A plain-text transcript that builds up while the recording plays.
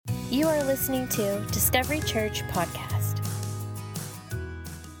You are listening to Discovery Church Podcast.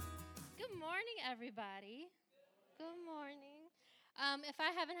 Good morning, everybody. Good morning. If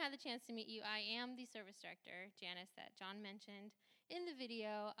I haven't had the chance to meet you, I am the service director, Janice, that John mentioned in the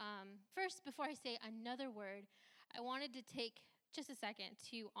video. First, before I say another word, I wanted to take just a second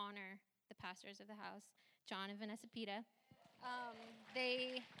to honor the pastors of the house, John and Vanessa Pita.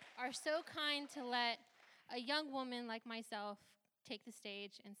 They are so kind to let a young woman like myself take the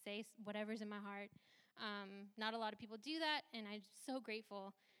stage and say whatever's in my heart. Not a lot of people do that, and I'm so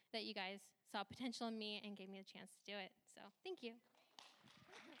grateful that you guys saw potential in me and gave me the chance to do it. So thank you.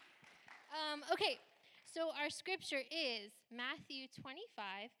 Okay, so our scripture is Matthew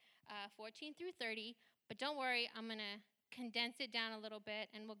 25, 14 through 30. But don't worry, I'm going to condense it down a little bit,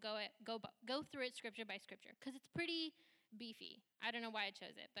 and we'll go through it scripture by scripture, because it's pretty beefy. I don't know why I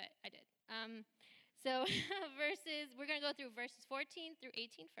chose it, but I did. So we're going to go through verses 14 through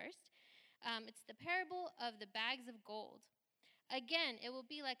 18 first. It's the parable of the bags of gold. Again, it will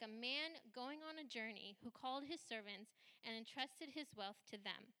be like a man going on a journey who called his servants and entrusted his wealth to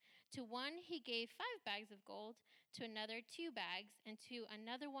them. To one he gave 5 bags of gold, to another 2 bags, and to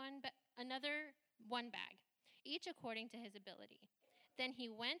another one bag, each according to his ability. Then he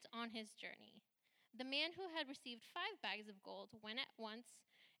went on his journey. The man who had received 5 bags of gold went at once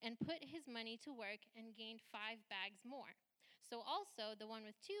and put his money to work and gained 5 bags more. So also the one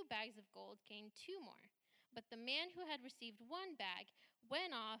with 2 bags of gold gained 2 more. But the man who had received 1 bag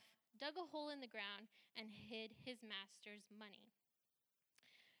went off, dug a hole in the ground, and hid his master's money.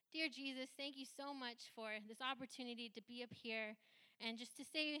 Dear Jesus, thank you so much for this opportunity to be up here and just to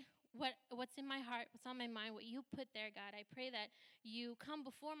say what's in my heart, what's on my mind, what you put there, God. I pray that you come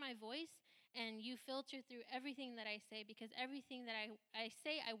before my voice and you filter through everything that I say, because everything that I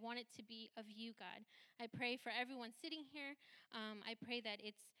say, I want it to be of you, God. I pray for everyone sitting here. I pray that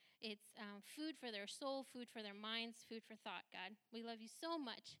it's food for their soul, food for their minds, food for thought, God. We love you so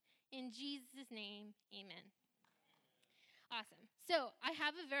much. In Jesus' name, amen. Awesome. So I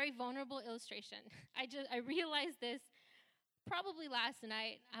have a very vulnerable illustration. I realized this probably last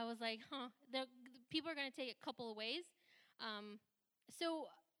night. I was like, the people are going to take it a couple of ways.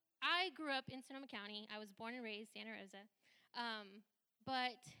 So I grew up in Sonoma County. I was born and raised Santa Rosa.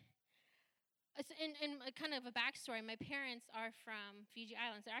 But in kind of a backstory, my parents are from Fiji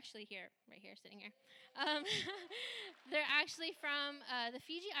Islands. They're actually right here, sitting here. They're actually from the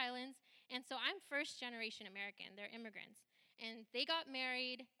Fiji Islands, and so I'm first-generation American. They're immigrants. And they got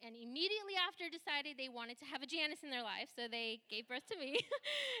married, and immediately after decided they wanted to have a Janice in their life, so they gave birth to me.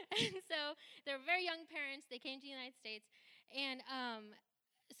 And so they're very young parents. They came to the United States, and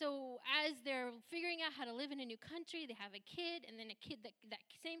so as they're figuring out how to live in a new country, they have a kid, and then a kid that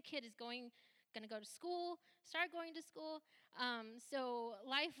same kid is going to go to school, start going to school. So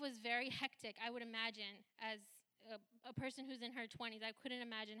life was very hectic, I would imagine, as a person who's in her 20s. I couldn't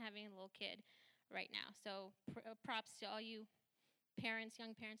imagine having a little kid right now. So props to all you parents,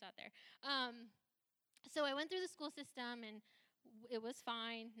 young parents out there. So I went through the school system, and it was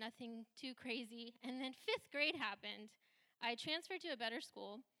fine, nothing too crazy. And then 5th grade happened. I transferred to a better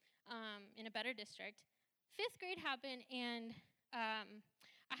school in a better district. 5th grade happened, and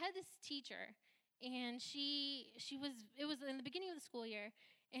I had this teacher, and it was in the beginning of the school year,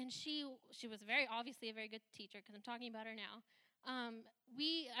 and she was obviously a very good teacher, because I'm talking about her now.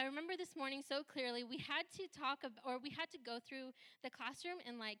 I remember this morning so clearly. We had to go through the classroom,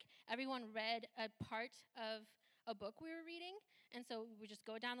 and everyone read a part of a book we were reading, and so we just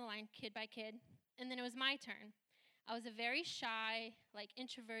go down the line, kid by kid, and then it was my turn. I was a very shy,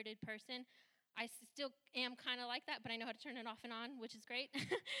 introverted person. I still am kind of like that, but I know how to turn it off and on, which is great.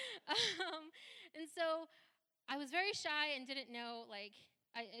 And so I was very shy and didn't know,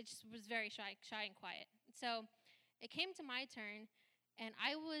 I just was very shy and quiet. So it came to my turn, and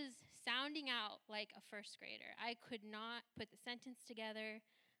I was sounding out like a first grader. I could not put the sentence together.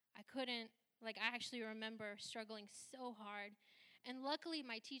 I couldn't, I actually remember struggling so hard. And luckily,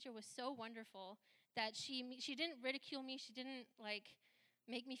 my teacher was so wonderful that she didn't ridicule me. She didn't,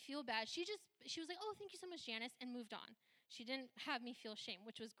 make me feel bad. She was like, "Oh, thank you so much, Janice," and moved on. She didn't have me feel shame,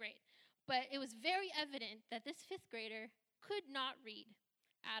 which was great. But it was very evident that this 5th grader could not read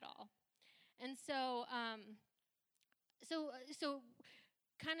at all. And so,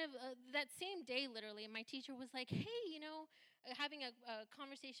 that same day, literally, my teacher was like, "Hey, having a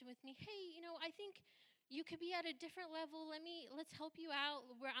conversation with me. Hey, I think you could be at a different level. Let's help you out.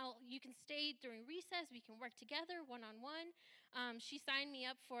 You can stay during recess. We can work together one-on-one." She signed me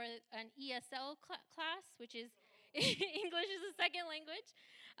up for an ESL class, which is English is a second language,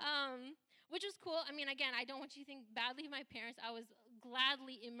 which was cool. I mean, again, I don't want you to think badly of my parents. I was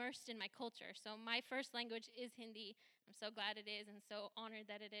gladly immersed in my culture. So my first language is Hindi. I'm so glad it is and so honored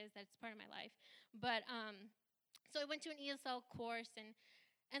that it is, that it's part of my life. But so I went to an ESL course, and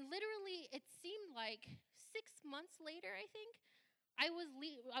literally it seemed like 6 months later, I think, I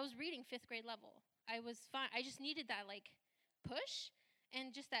was reading 5th grade level. I was fine. I just needed that like push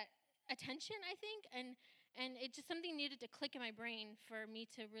and just that attention, I think, and it just something needed to click in my brain for me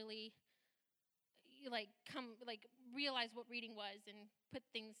to really realize what reading was and put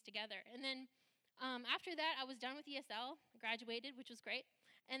things together. And then after that, I was done with ESL, graduated, which was great.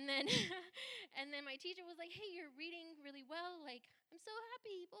 And then and then my teacher was like, "Hey, you're reading really well. Like, I'm so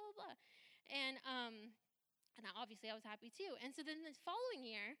happy." Blah blah blah. And obviously I was happy too. And so then the following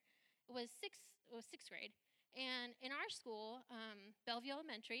year was sixth grade, and in our school, Bellevue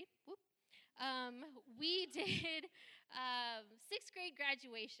Elementary, we did 6th grade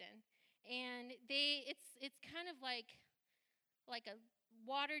graduation. And it's kind of like a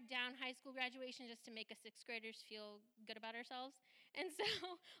watered down high school graduation, just to make us 6th graders feel good about ourselves. And so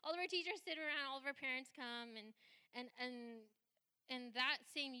all of our teachers sit around, all of our parents come, and that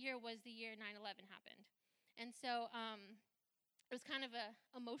same year was the year 9/11 happened. And so it was kind of a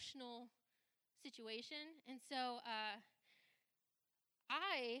emotional situation. And so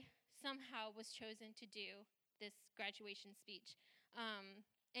I somehow was chosen to do this graduation speech.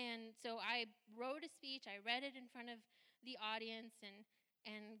 And so I wrote a speech, I read it in front of the audience,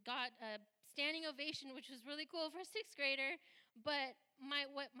 and got a standing ovation, which was really cool for a 6th grader. But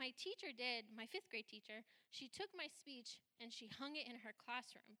what my teacher did, my 5th grade teacher, she took my speech and she hung it in her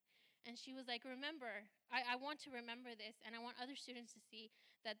classroom. And she was like, "Remember, I want to remember this, and I want other students to see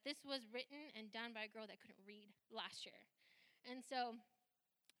that this was written and done by a girl that couldn't read last year." And so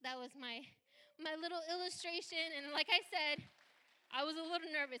that was my little illustration. And like I said, I was a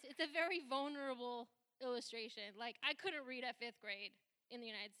little nervous. It's a very vulnerable illustration. Like, I couldn't read at 5th grade in the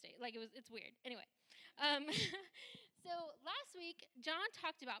United States. Like, it's weird. Anyway, so last week, John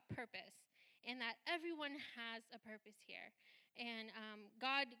talked about purpose, and that everyone has a purpose here. And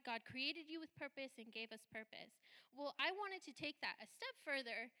God created you with purpose and gave us purpose. Well, I wanted to take that a step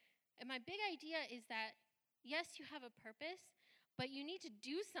further, and my big idea is that, yes, you have a purpose, but you need to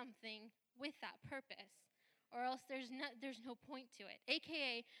do something with that purpose, or else there's no point to it.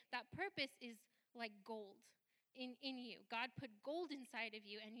 AKA, that purpose is like gold in you. God put gold inside of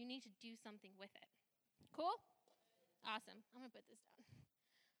you, and you need to do something with it. Cool? Awesome. I'm going to put this down.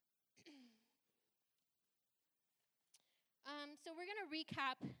 So we're going to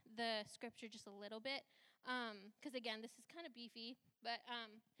recap the scripture just a little bit, because, again, this is kind of beefy. But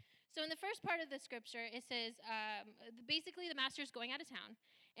so in the first part of the scripture, it says, basically the master's going out of town,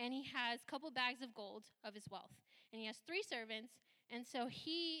 and he has a couple bags of gold of his wealth. And he has 3 servants, and so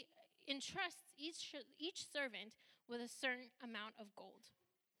he entrusts each servant with a certain amount of gold.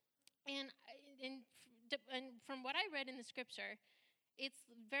 And from what I read in the scripture, it's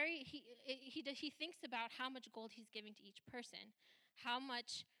very, he thinks about how much gold he's giving to each person, how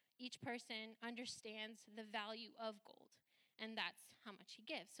much each person understands the value of gold, and that's how much he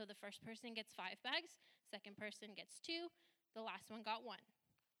gives. So the first person gets 5 bags, second person gets 2, the last one got 1.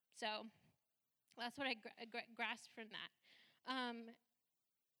 So that's what I grasped from that.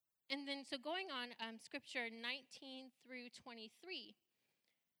 And then, so going on, scripture 19 through 23.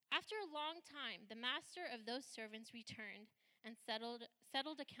 After a long time, the master of those servants returned and settled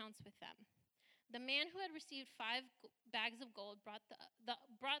accounts with them. The man who had received 5 bags of gold brought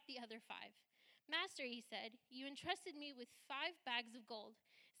the other 5. "Master," he said, "you entrusted me with 5 bags of gold.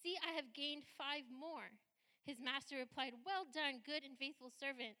 See, I have gained 5 more." His master replied, "Well done, good and faithful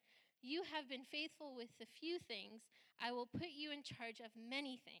servant. You have been faithful with a few things. I will put you in charge of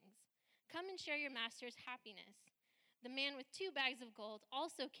many things. Come and share your master's happiness." The man with 2 bags of gold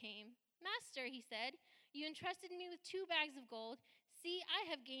also came. "Master," he said, "you entrusted me with 2 bags of gold. See, I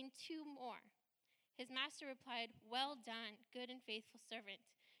have gained 2 more." His master replied, "Well done, good and faithful servant.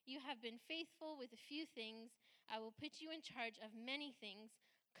 You have been faithful with a few things. I will put you in charge of many things.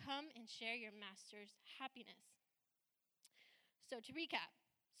 Come and share your master's happiness." So to recap,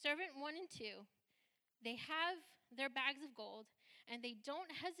 servant 1 and 2, they have their bags of gold, and they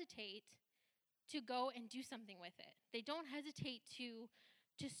don't hesitate to go and do something with it. They don't hesitate to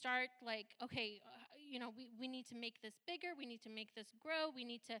start like, okay, we need to make this bigger. We need to make this grow. We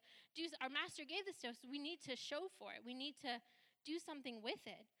need to our master gave this to us. So we need to show for it. We need to do something with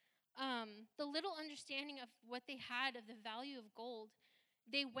it. The little understanding of what they had of the value of gold,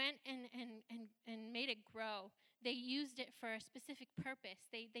 they went and made it grow. They used it for a specific purpose.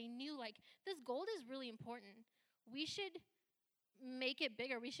 They knew, like, this gold is really important. We should make it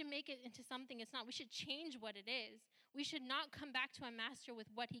bigger. We should make it into something it's not. We should change what it is. We should not come back to a master with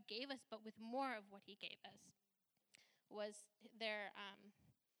what he gave us, but with more of what he gave us, was their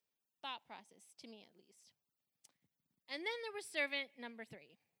thought process, to me at least. And then there was servant number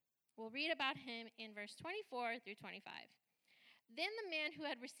 3. We'll read about him in verse 24 through 25. Then the man who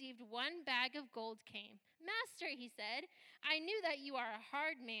had received 1 bag of gold came. Master, he said, I knew that you are a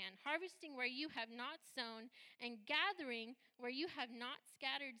hard man, harvesting where you have not sown and gathering where you have not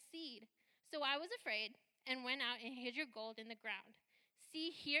scattered seed. So I was afraid and went out and hid your gold in the ground.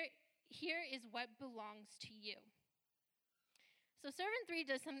 See, here is what belongs to you. So servant 3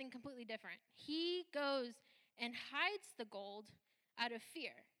 does something completely different. He goes and hides the gold out of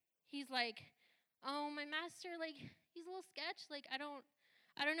fear. He's like, oh, my master, like, he's a little sketch. Like, I don't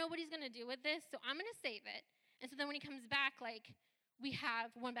know what he's going to do with this, so I'm going to save it. And so then when he comes back, like, we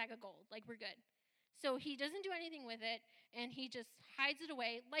have 1 bag of gold. Like, we're good. So he doesn't do anything with it, and he just hides it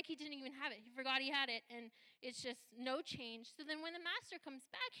away like he didn't even have it. He forgot he had it, and it's just no change. So then when the master comes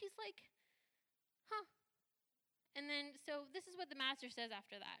back, he's like, huh. And then, so this is what the master says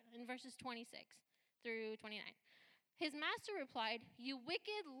after that in verses 26 through 29. His master replied, you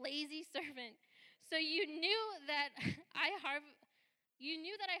wicked, lazy servant. So you knew that I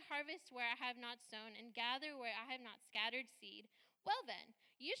harvest where I have not sown and gather where I have not scattered seed. Well then,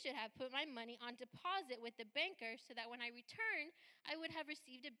 you should have put my money on deposit with the banker so that when I return, I would have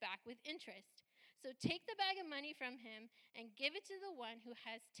received it back with interest. So take the bag of money from him and give it to the one who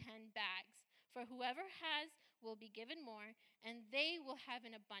has 10 bags. For whoever has will be given more, and they will have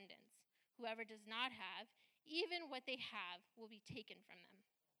an abundance. Whoever does not have, even what they have will be taken from them.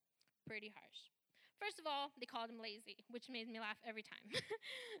 Pretty harsh. First of all, they called him lazy, which made me laugh every time.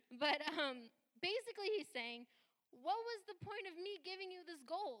 But basically he's saying, what was the point of me giving you this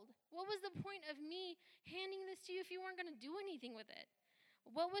gold? What was the point of me handing this to you if you weren't going to do anything with it?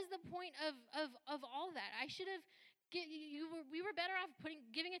 What was the point of all that? I should have, we were better off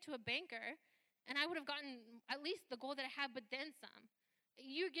giving it to a banker, and I would have gotten at least the gold that I have, but then some.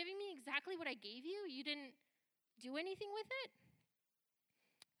 You're giving me exactly what I gave you? You didn't do anything with it?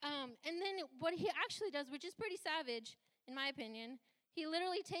 And then what he actually does, which is pretty savage, in my opinion, he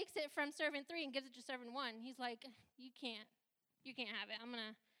literally takes it from servant 3 and gives it to servant 1. He's like, you can't have it. I'm going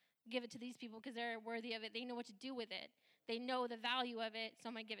to give it to these people because they're worthy of it. They know what to do with it. They know the value of it, so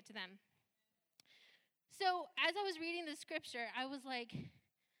I'm going to give it to them. So as I was reading the scripture, I was like,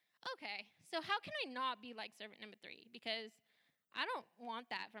 okay, so how can I not be like servant number 3? Because I don't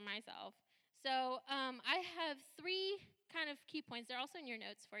want that for myself. So I have 3 kind of key points. They're also in your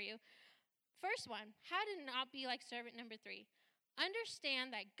notes for you. First one, how to not be like servant number 3.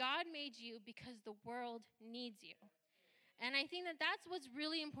 Understand that God made you because the world needs you. And I think that that's what's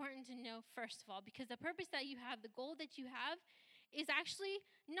really important to know, first of all, because the purpose that you have, the goal that you have, is actually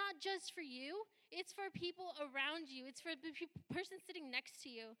not just for you. It's for people around you. It's for the person sitting next to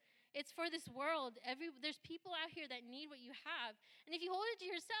you. It's for this world. There's people out here that need what you have. And if you hold it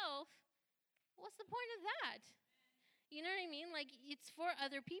to yourself, what's the point of that? You know what I mean? Like, it's for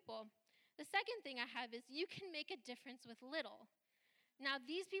other people. The second thing I have is you can make a difference with little. Now,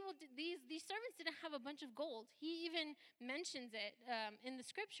 these servants didn't have a bunch of gold. He even mentions it in the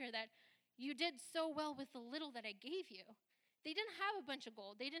scripture that you did so well with the little that I gave you. They didn't have a bunch of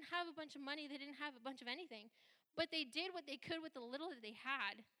gold. They didn't have a bunch of money. They didn't have a bunch of anything. But they did what they could with the little that they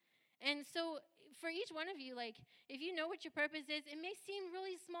had. And so for each one of you, like, if you know what your purpose is, it may seem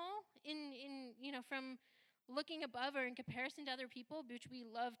really small in from looking above or in comparison to other people, which we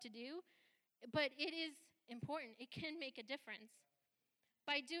love to do, but it is important. It can make a difference.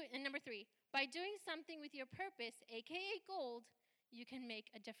 And number 3, by doing something with your purpose, aka gold, you can make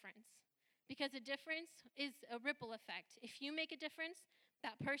a difference. Because a difference is a ripple effect. If you make a difference,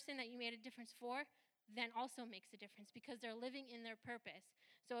 that person that you made a difference for then also makes a difference because they're living in their purpose.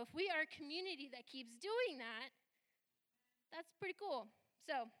 So if we are a community that keeps doing that, that's pretty cool.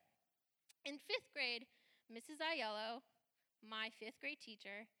 So in 5th grade, Mrs. Aiello, my 5th grade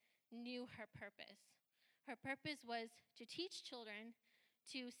teacher, knew her purpose. Her purpose was to teach children,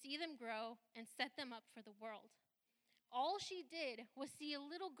 to see them grow, and set them up for the world. All she did was see a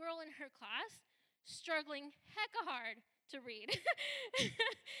little girl in her class struggling hecka hard to read.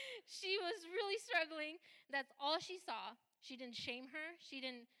 She was really struggling. That's all she saw. She didn't shame her. She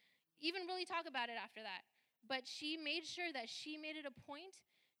didn't even really talk about it after that. But she made sure that she made it a point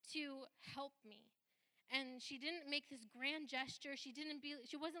to help me. And she didn't make this grand gesture. She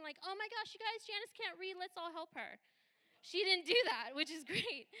wasn't like, oh my gosh, you guys, Janice can't read. Let's all help her. She didn't do that, which is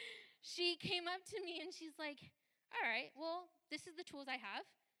great. She came up to me and she's like, all right, well, this is the tools I have.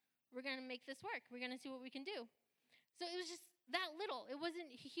 We're going to make this work. We're going to see what we can do. So it was just that little. It wasn't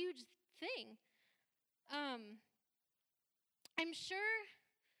a huge thing. I'm sure,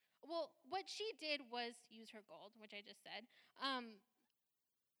 well, what she did was use her gold, which I just said.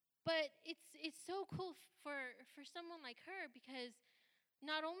 But it's so cool for someone like her, because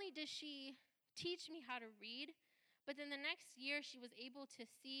not only does she teach me how to read, but then the next year she was able to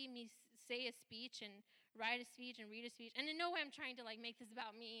see me say a speech and write a speech and read a speech. And in no way I'm trying to like make this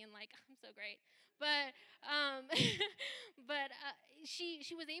about me and like I'm so great, but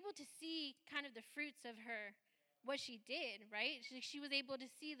she was able to see kind of the fruits of her what she did, right? She was able to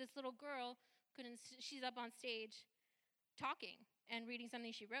see this little girl she's up on stage talking and reading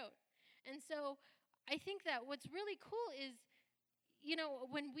something she wrote. And so I think that what's really cool is,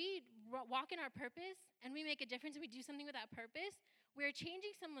 when we walk in our purpose and we make a difference and we do something with that purpose, we're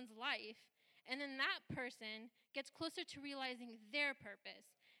changing someone's life. And then that person gets closer to realizing their purpose.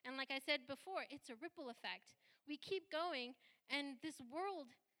 And like I said before, it's a ripple effect. We keep going, and this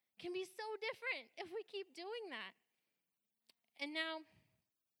world can be so different if we keep doing that. And now,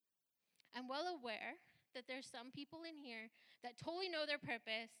 I'm well aware that there's some people in here that totally know their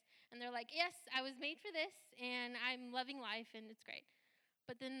purpose, and they're like, yes, I was made for this, and I'm loving life, and it's great.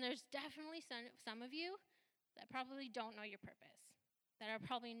 But then there's definitely some of you that probably don't know your purpose, that are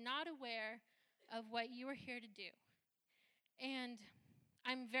probably not aware of what you are here to do. And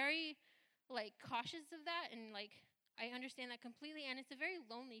I'm very, cautious of that, and, I understand that completely, and it's a very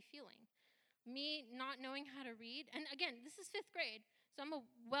lonely feeling. Me not knowing how to read, and again, this is 5th grade, so I'm a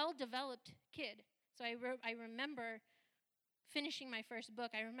well-developed kid. So I remember finishing my first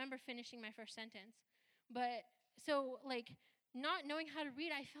book. I remember finishing my first sentence. But so not knowing how to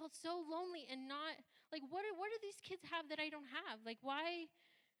read, I felt so lonely and not what do these kids have that I don't have?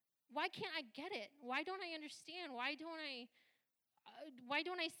 Why can't I get it? Why don't I understand? Why don't I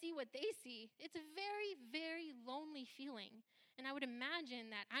see what they see? It's a very, very lonely feeling. And I would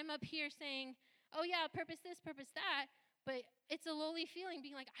imagine that I'm up here saying, oh yeah, purpose this, purpose that, but it's a lonely feeling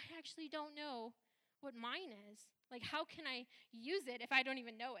being like, I actually don't know what mine is. How can I use it if I don't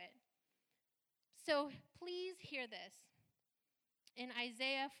even know it? So please hear this. In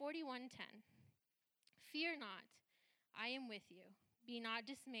Isaiah 41:10, fear not, I am with you. Be not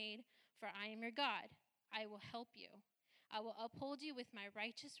dismayed, for I am your God. I will help you. I will uphold you with my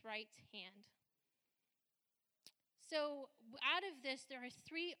righteous right hand. So out of this, there are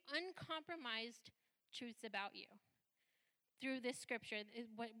 3 uncompromised truths about you. Through this scripture,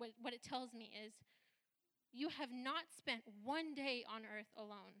 what it tells me is, you have not spent one day on earth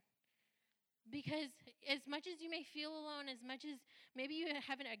alone. Because as much as you may feel alone, as much as maybe you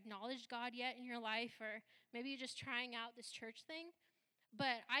haven't acknowledged God yet in your life, or maybe you're just trying out this church thing,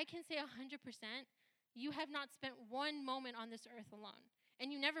 but I can say 100%, you have not spent one moment on this earth alone.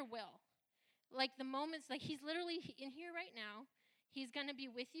 And you never will. The moments, he's literally in here right now. He's going to be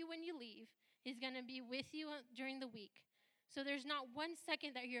with you when you leave. He's going to be with you during the week. So there's not one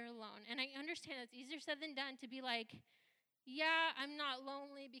second that you're alone. And I understand it's easier said than done to be like, yeah, I'm not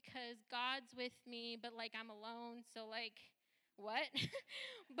lonely because God's with me, but I'm alone. So what?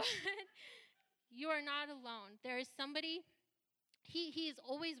 But you are not alone. There is somebody, he is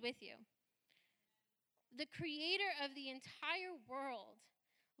always with you. The creator of the entire world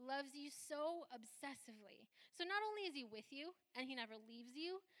loves you so obsessively. So not only is he with you and he never leaves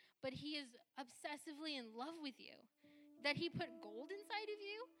you, but he is obsessively in love with you. That he put gold inside of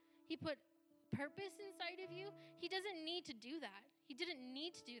you, he put purpose inside of you. He doesn't need to do that. He didn't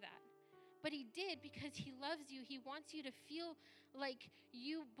need to do that. But he did because he loves you. He wants you to feel like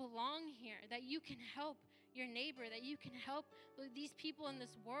you belong here, that you can help your neighbor, that you can help these people in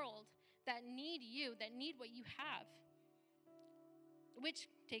this world that need you, that need what you have. Which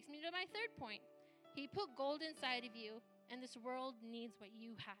takes me to my 3rd point. He put gold inside of you, and this world needs what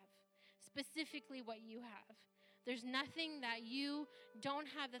you have, specifically what you have. There's nothing that you don't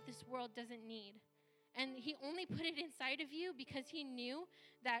have that this world doesn't need. And he only put it inside of you because he knew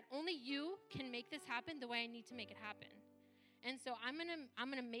that only you can make this happen the way I need to make it happen. And so I'm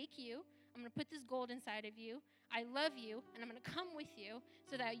gonna make you. I'm gonna put this gold inside of you. I love you, and I'm gonna come with you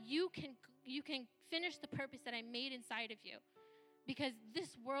so that you can finish the purpose that I made inside of you. Because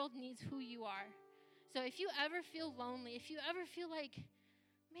this world needs who you are. So if you ever feel lonely, if you ever feel like,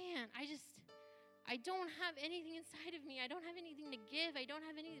 man, I don't have anything inside of me. I don't have anything to give. I don't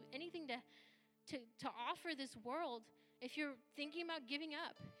have anything to offer this world. If you're thinking about giving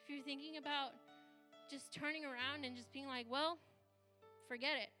up, if you're thinking about just turning around and just being like, well,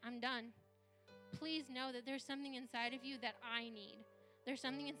 forget it, I'm done. Please know that there's something inside of you that I need. There's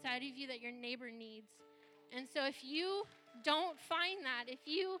something inside of you that your neighbor needs. And so if you don't find that, if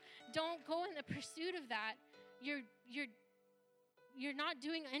you don't go in the pursuit of that, you're not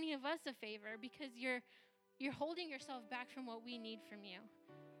doing any of us a favor, because you're you're holding yourself back from what we need from you.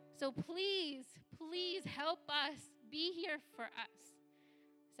 So please, please help us be here for us.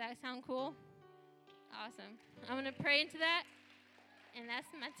 Does that sound cool? Awesome. I'm going to pray into that, and that's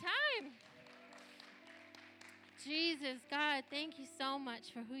my time. Jesus, God, thank you so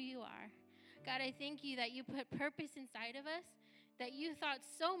much for who you are. God, I thank you that you put purpose inside of us, that you thought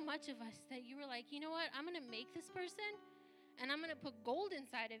so much of us that you were like, you know what, I'm going to make this person, and I'm going to put gold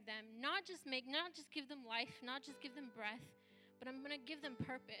inside of them, not just give them life, not just give them breath, but I'm going to give them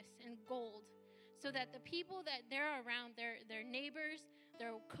purpose and gold, so that the people that they're around, their neighbors,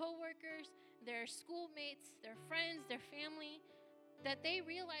 their coworkers, their schoolmates, their friends, their family, that they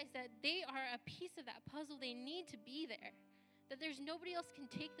realize that they are a piece of that puzzle. They need to be there, that there's nobody else can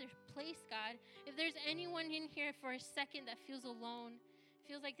take their place, God. If there's anyone in here for a second that feels alone,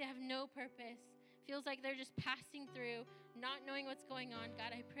 feels like they have no purpose, feels like they're just passing through, not knowing what's going on,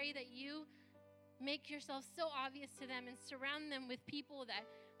 God, I pray that you make yourself so obvious to them and surround them with people that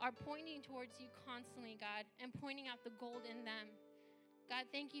are pointing towards you constantly, God, and pointing out the gold in them. God,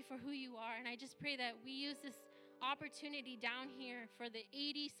 thank you for who you are. And I just pray that we use this opportunity down here for the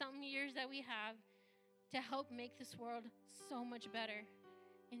 80-something years that we have to help make this world so much better.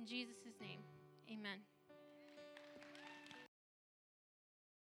 In Jesus' name, amen.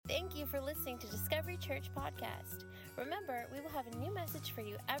 Thank you for listening to Discovery Church Podcast. Remember, we will have a new message for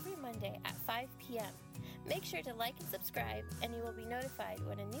you every Monday at 5 p.m. Make sure to like and subscribe, and you will be notified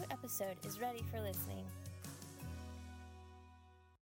when a new episode is ready for listening.